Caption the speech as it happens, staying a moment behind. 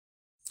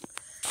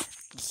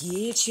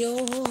Get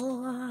your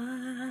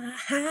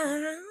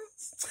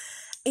house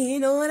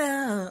in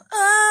order.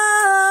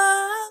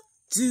 Oh,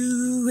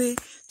 do it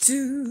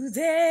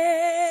today.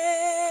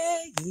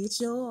 Get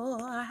your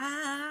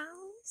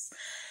house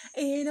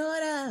in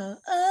order.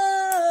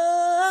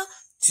 Oh,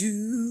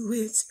 do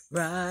it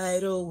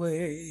right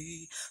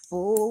away.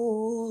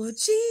 For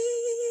Jesus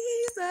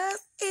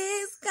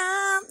is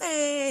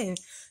coming.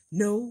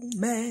 No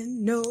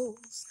man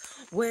knows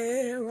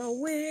where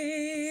or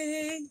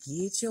when.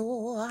 Get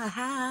your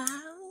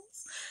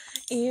house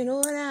in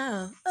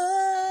order.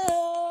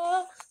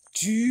 Oh,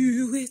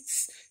 do it.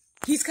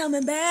 He's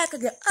coming back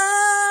again.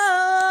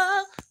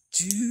 Oh,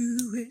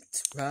 do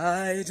it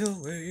right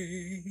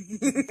away.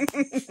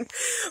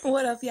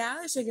 What up,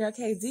 y'all? It's your girl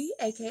KZ,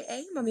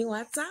 aka Mommy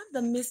Watson,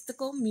 the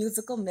mystical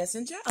musical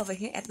messenger over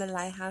here at the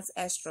Lighthouse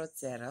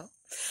S.H.A.C. And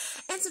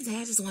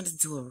today I just wanted to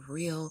do a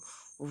real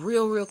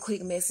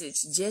quick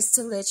message just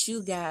to let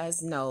you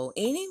guys know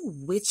any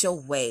which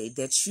way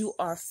that you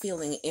are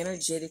feeling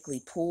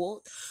energetically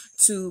pulled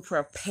to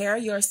prepare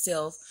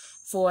yourself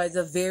for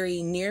the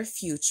very near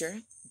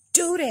future.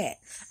 Do that.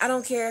 I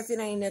don't care if it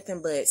ain't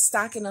nothing but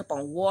stocking up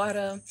on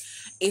water.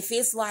 If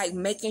it's like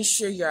making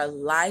sure your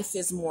life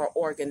is more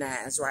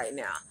organized right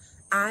now,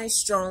 I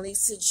strongly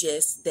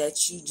suggest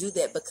that you do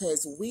that,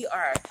 because we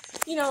are,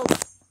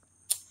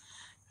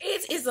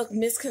 it is a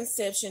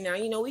misconception now.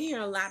 We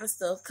hear a lot of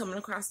stuff coming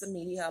across the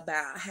media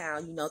about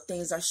how,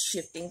 things are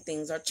shifting,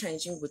 things are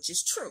changing, which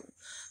is true.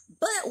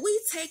 But we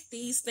take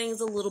these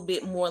things a little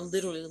bit more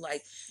literally.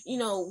 Like,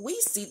 we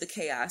see the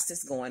chaos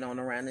that's going on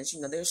around us.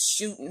 There's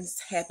shootings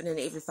happening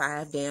every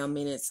 5 damn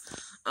minutes.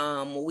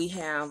 We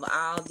have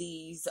all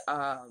these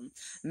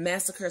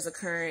massacres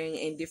occurring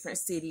in different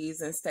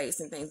cities and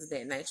states and things of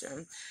that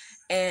nature.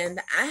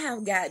 And I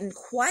have gotten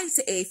quite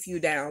a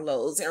few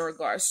downloads in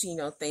regards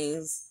to,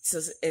 things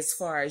as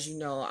far as,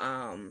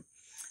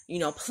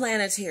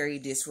 planetary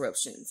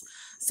disruptions.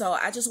 So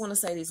I just want to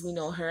say this. We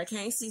know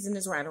hurricane season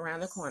is right around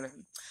the corner.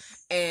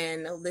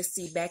 And let's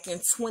see, back in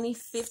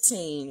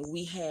 2015,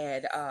 we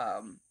had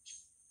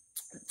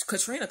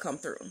Katrina come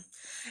through.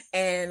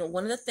 And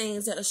one of the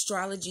things that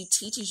astrology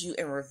teaches you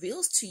and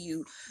reveals to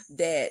you,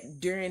 that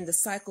during the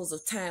cycles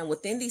of time,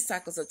 within these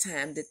cycles of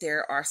time, that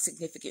there are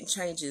significant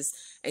changes.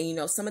 And,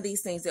 some of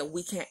these things that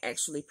we can't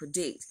actually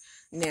predict.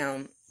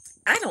 Now,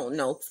 I don't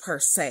know per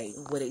se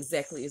what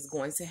exactly is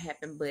going to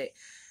happen, but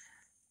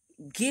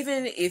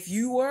given if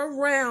you were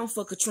around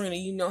for Katrina,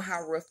 you know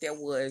how rough that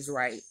was,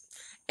 right?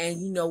 And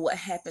you know what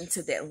happened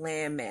to that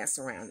landmass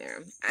around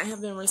there. I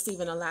have been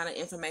receiving a lot of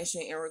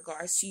information in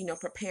regards to,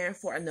 preparing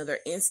for another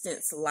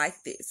instance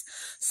like this.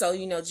 So,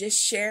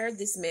 just share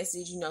this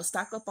message,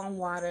 stock up on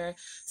water,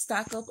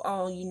 stock up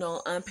on,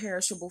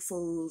 unperishable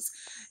foods.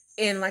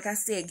 And like I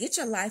said, get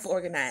your life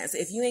organized.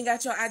 If you ain't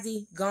got your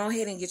ID, go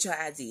ahead and get your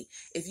ID.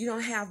 If you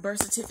don't have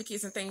birth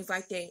certificates and things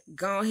like that,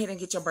 go ahead and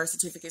get your birth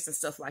certificates and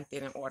stuff like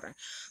that in order.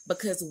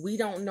 Because we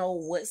don't know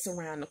what's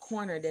around the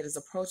corner that is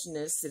approaching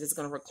us, that is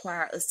going to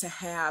require us to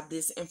have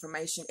this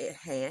information at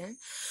hand.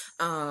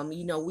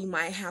 We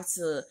might have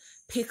to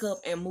pick up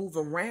and move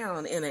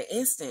around in an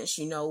instance.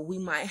 We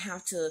might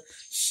have to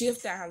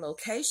shift our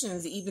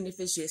locations, even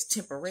if it's just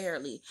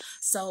temporarily.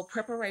 So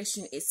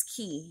preparation is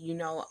key.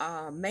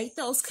 Make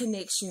those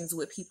connections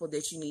with people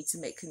that you need to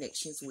make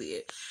connections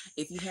with.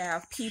 If you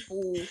have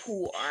people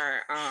who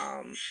are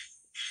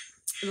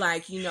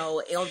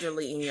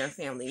elderly in your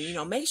family,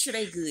 make sure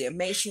they good,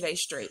 make sure they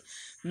straight.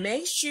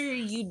 Make sure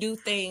you do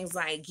things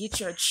like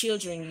get your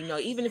children,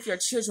 even if your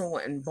children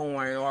weren't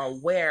born or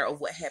aware of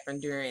what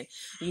happened during,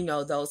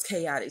 those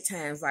chaotic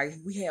times. Like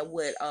we had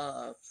what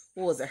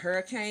was it,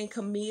 Hurricane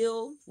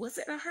Camille? Was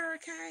it a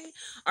hurricane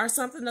or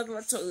something other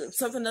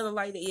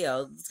like that?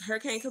 Yeah,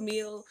 Hurricane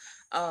Camille,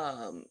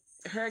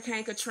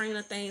 Hurricane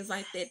Katrina, things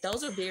like that.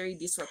 Those are very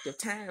disruptive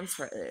times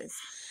for us.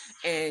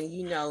 And,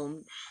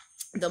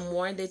 the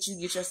more that you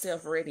get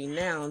yourself ready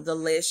now, the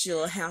less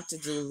you'll have to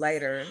do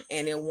later,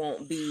 and it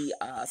won't be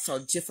so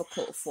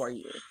difficult for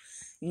you.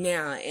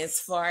 Now, as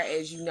far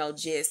as,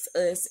 just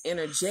us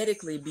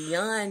energetically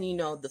beyond,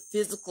 the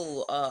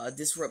physical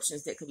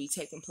disruptions that could be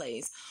taking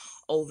place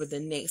over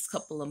the next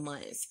couple of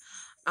months,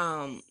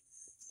 there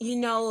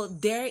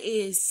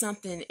is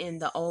something in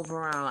the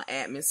overall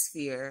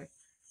atmosphere.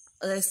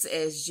 Us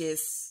as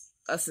just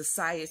a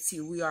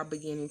society, we are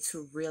beginning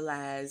to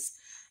realize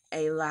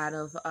a lot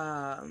of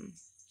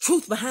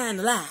truth behind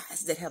the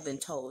lies that have been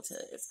told to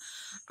us.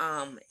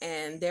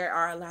 And there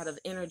are a lot of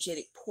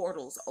energetic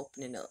portals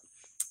opening up.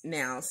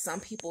 Now,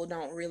 some people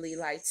don't really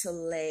like to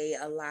lay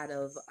a lot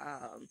of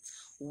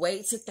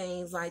weight to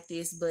things like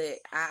this, but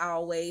I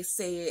always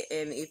say it,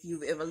 and if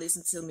you've ever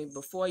listened to me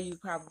before, you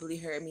probably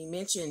heard me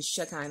mention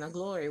Shekinah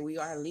glory. We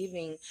are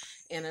living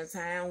in a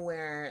time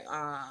where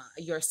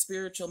your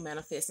spiritual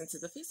manifests into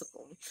the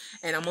physical.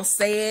 And I'm going to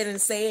say it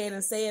and say it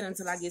and say it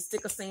until I get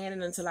sick of saying it,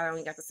 until I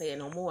don't got to say it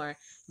no more.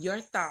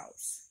 Your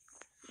thoughts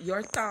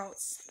your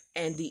thoughts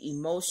and the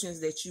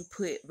emotions that you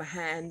put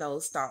behind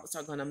those thoughts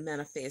are going to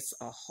manifest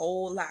a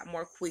whole lot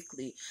more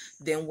quickly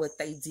than what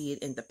they did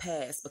in the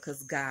past,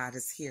 because God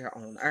is here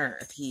on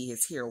earth. He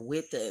is here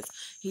with us.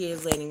 He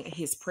is letting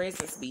his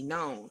presence be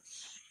known.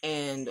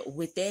 And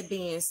with that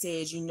being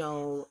said,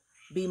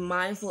 be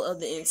mindful of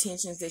the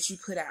intentions that you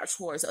put out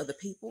towards other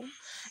people,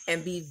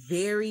 and be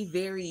very,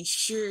 very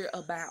sure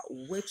about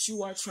what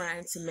you are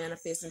trying to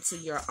manifest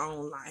into your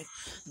own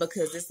life,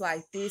 because it's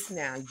like this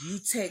now. You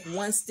take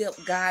one step,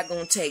 God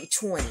gonna take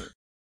 20.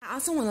 I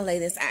also want to lay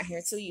this out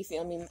here too, you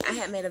feel me? I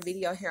had made a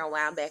video here a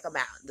while back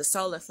about the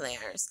solar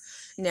flares.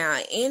 Now,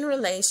 in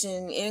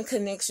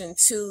connection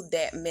to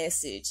that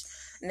message,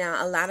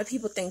 now a lot of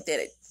people think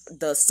that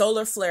the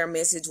solar flare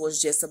message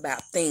was just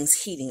about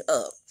things heating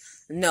up.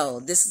 No,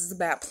 this is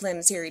about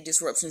planetary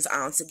disruptions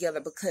altogether,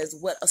 because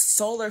what a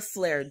solar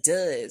flare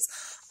does,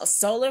 a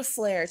solar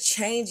flare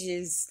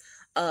changes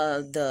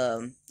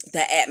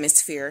the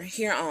atmosphere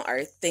here on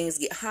Earth. Things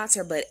get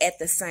hotter, but at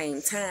the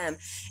same time,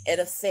 it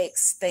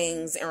affects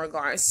things in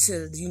regards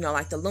to,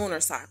 like the lunar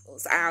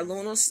cycles. Our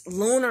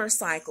lunar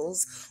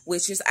cycles,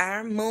 which is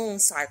our moon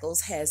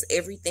cycles, has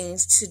everything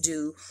to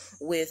do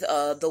with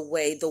the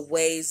way the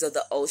waves of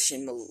the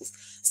ocean move.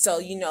 So,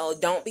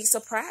 don't be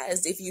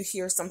surprised if you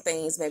hear some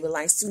things, maybe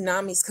like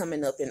tsunamis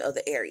coming up in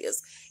other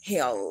areas.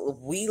 Hell,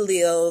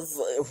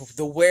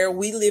 where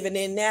we living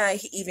in now,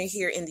 even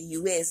here in the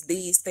U.S.,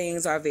 these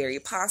things are very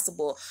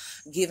possible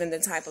given the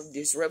type of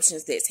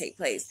disruptions that take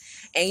place.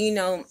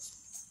 And,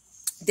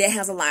 that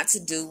has a lot to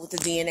do with the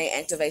DNA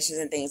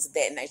activations and things of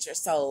that nature.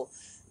 So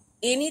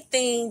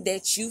anything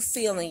that you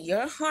feel in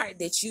your heart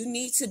that you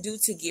need to do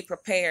to get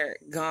prepared,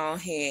 go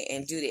ahead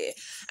and do that.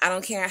 I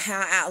don't care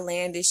how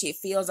outlandish it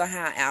feels or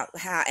how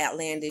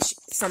outlandish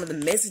some of the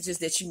messages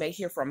that you may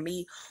hear from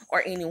me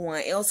or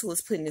anyone else who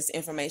is putting this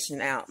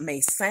information out may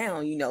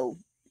sound.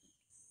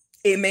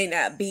 It may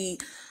not be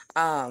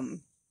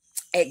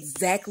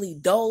exactly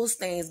those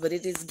things, but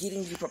it is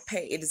getting you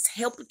prepared. It is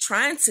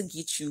trying to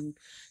get you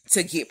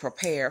to get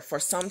prepared for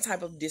some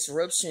type of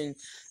disruption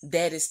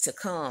that is to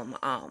come.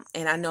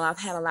 And I know I've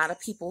had a lot of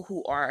people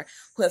who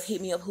have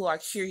hit me up who are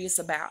curious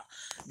about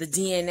the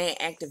DNA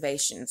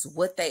activations,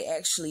 what they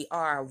actually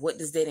are, what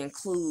does that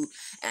include,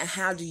 and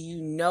how do you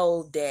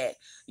know that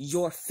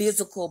your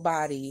physical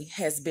body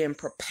has been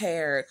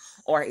prepared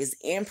or is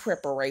in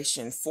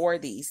preparation for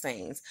these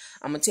things.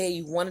 I'm gonna tell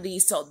you one of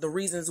these. So the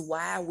reasons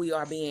why we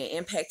are being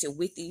impacted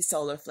with these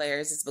solar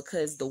flares is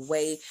because the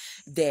way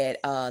that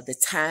the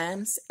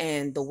times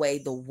and the way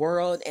the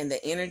world and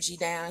the energy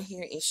down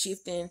here is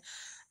shifting.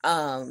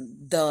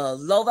 The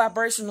low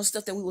vibrational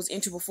stuff that we was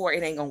into before,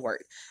 it ain't gonna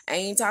work. I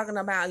ain't talking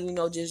about,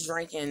 just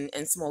drinking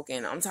and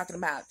smoking. I'm talking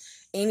about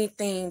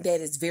anything that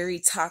is very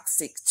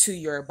toxic to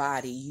your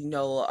body.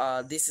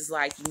 This is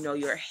like,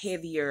 your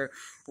heavier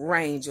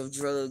range of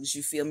drugs.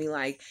 You feel me?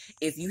 Like,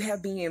 if you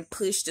have been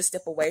pushed to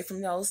step away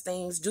from those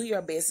things, do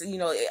your best.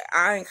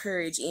 I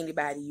encourage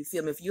anybody, you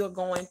feel me? If you're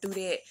going through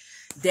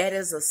that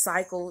is a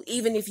cycle.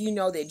 Even if you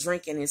know that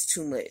drinking is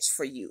too much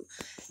for you,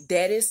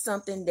 that is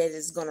something that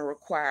is going to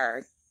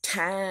require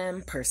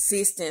time,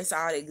 persistence,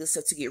 all that good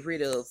stuff to get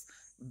rid of.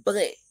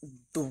 But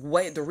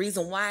the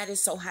reason why it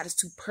is so hot is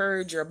to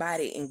purge your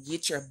body and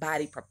get your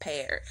body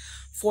prepared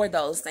for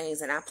those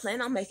things. And I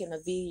plan on making a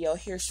video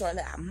here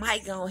shortly. I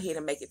might go ahead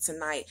and make it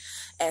tonight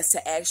as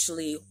to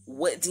actually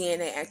what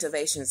DNA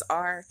activations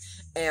are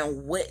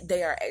and what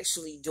they are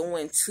actually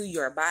doing to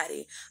your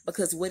body.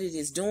 Because what it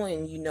is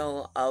doing,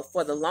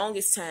 for the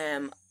longest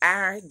time,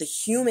 the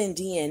human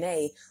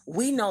DNA,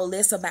 we know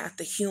less about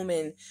the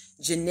human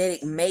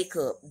genetic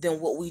makeup than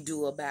what we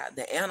do about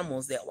the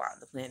animals that walk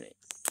the planet.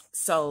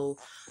 So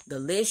the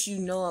less you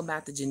know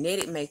about the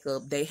genetic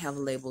makeup, they have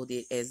labeled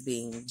it as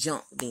being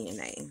junk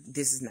DNA.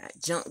 This is not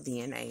junk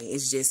DNA.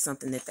 It's just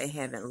something that they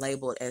haven't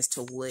labeled as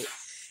to what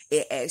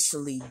it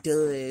actually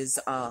does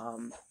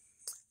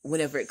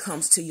whenever it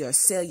comes to your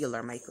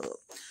cellular makeup.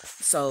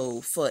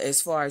 So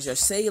as far as your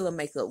cellular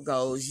makeup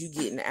goes, you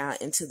getting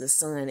out into the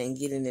sun and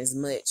getting as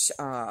much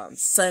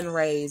sun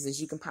rays as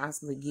you can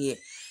possibly get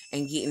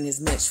and getting as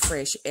much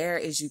fresh air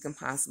as you can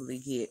possibly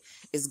get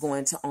is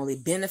going to only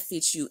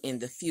benefit you in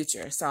the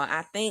future. So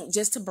I think,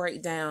 just to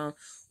break down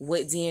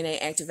what DNA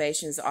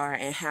activations are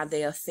and how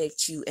they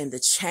affect you and the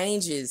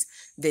changes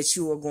that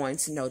you are going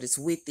to notice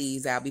with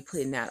these, I'll be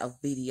putting out a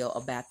video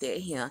about that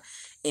here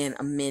in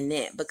a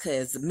minute,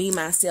 because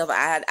myself,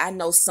 I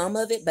know some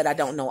of it, but I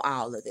don't know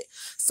all of it.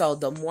 So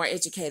the more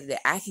educated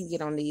that I can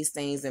get on these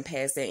things and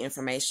pass that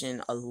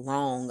information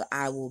along,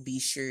 I will be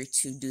sure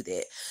to do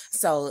that.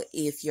 So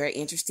if you're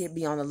interested,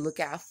 be on the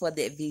lookout for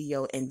that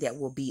video, and that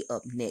will be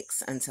up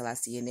next. Until I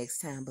see you next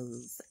time,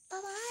 booze.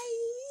 Bye-bye.